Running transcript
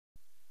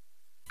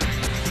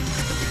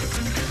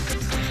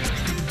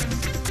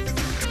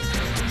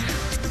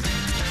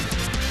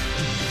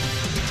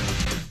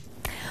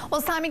Well,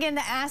 it's time again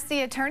to Ask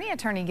the Attorney.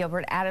 Attorney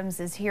Gilbert Adams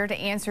is here to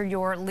answer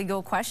your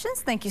legal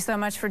questions. Thank you so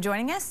much for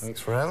joining us. Thanks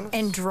for having us.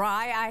 And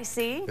dry, I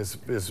see.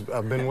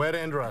 I've been wet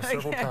and dry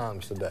several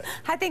times today.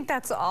 I think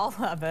that's all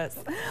of us.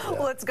 Yeah.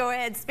 Well, let's go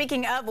ahead.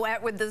 Speaking of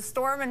wet, with the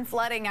storm and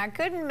flooding, I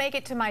couldn't make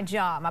it to my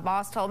job. My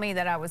boss told me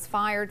that I was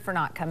fired for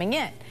not coming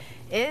in.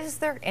 Is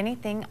there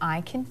anything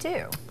I can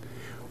do?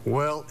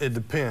 Well, it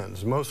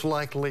depends. Most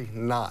likely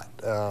not.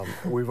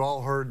 We've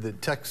all heard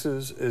that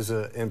Texas is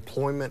an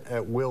employment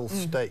at will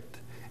state.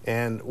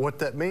 And what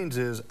that means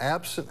is,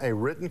 absent a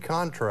written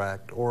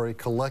contract or a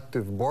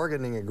collective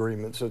bargaining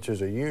agreement, such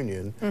as a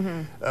union,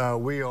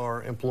 we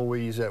are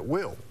employees at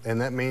will.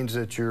 And that means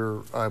that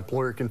your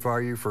employer can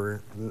fire you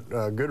for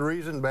good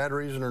reason, bad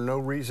reason, or no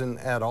reason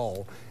at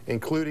all,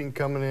 including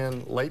coming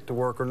in late to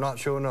work or not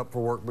showing up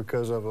for work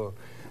because of a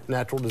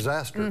natural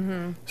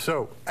disaster.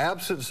 So,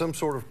 absent some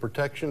sort of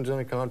protections in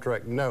a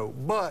contract, no.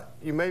 But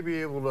you may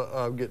be able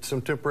to get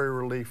some temporary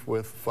relief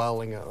with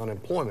filing an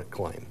unemployment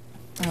claim.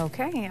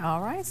 Okay,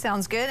 all right,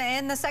 sounds good.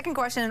 And the second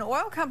question, an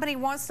oil company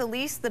wants to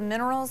lease the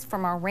minerals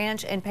from our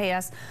ranch and pay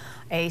us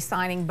a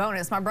signing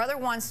bonus. My brother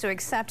wants to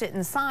accept it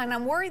and sign.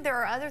 I'm worried there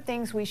are other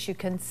things we should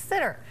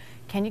consider.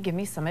 Can you give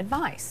me some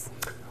advice?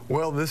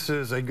 Well, this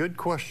is a good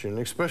question,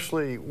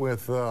 especially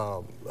with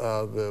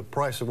the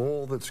price of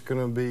oil that's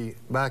going to be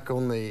back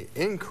on the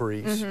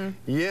increase.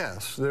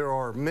 Yes, there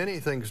are many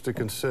things to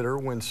consider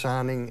when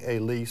signing a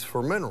lease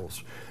for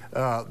minerals.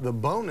 The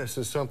bonus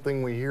is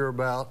something we hear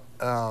about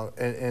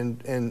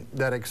and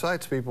that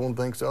excites people and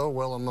thinks, oh,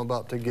 well, I'm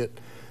about to get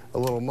a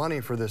little money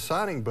for this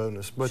signing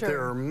bonus. But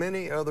there are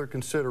many other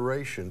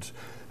considerations,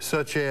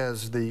 such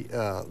as the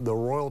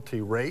royalty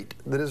rate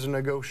that is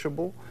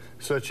negotiable,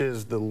 such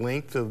as the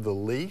length of the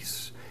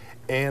lease.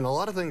 And a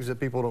lot of things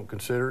that people don't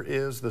consider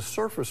is the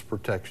surface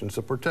protections,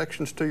 the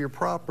protections to your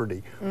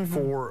property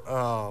for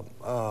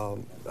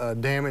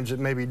damage that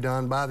may be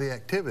done by the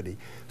activity.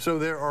 So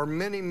there are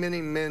many,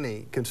 many,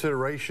 many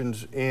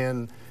considerations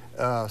in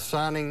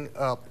signing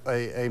up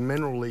a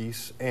mineral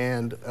lease,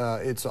 and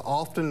it's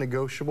often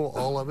negotiable,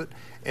 all of it,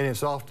 and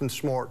it's often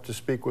smart to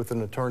speak with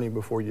an attorney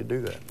before you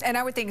do that. And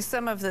I would think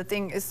some of the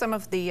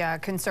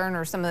concern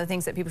or some of the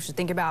things that people should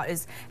think about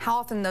is how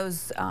often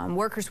those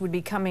workers would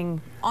be coming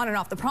on and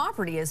off the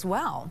property as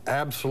well.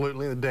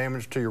 Absolutely. The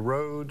damage to your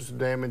roads,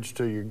 damage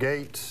to your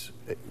gates,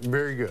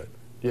 very good.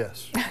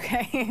 Yes.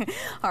 Okay.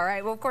 All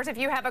right. Well, of course, if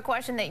you have a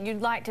question that you'd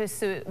like to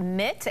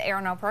submit to air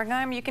on our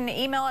program, you can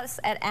email us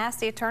at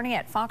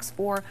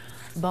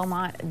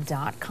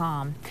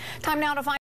asktheattorney@fox4beaumont.com. Time now to find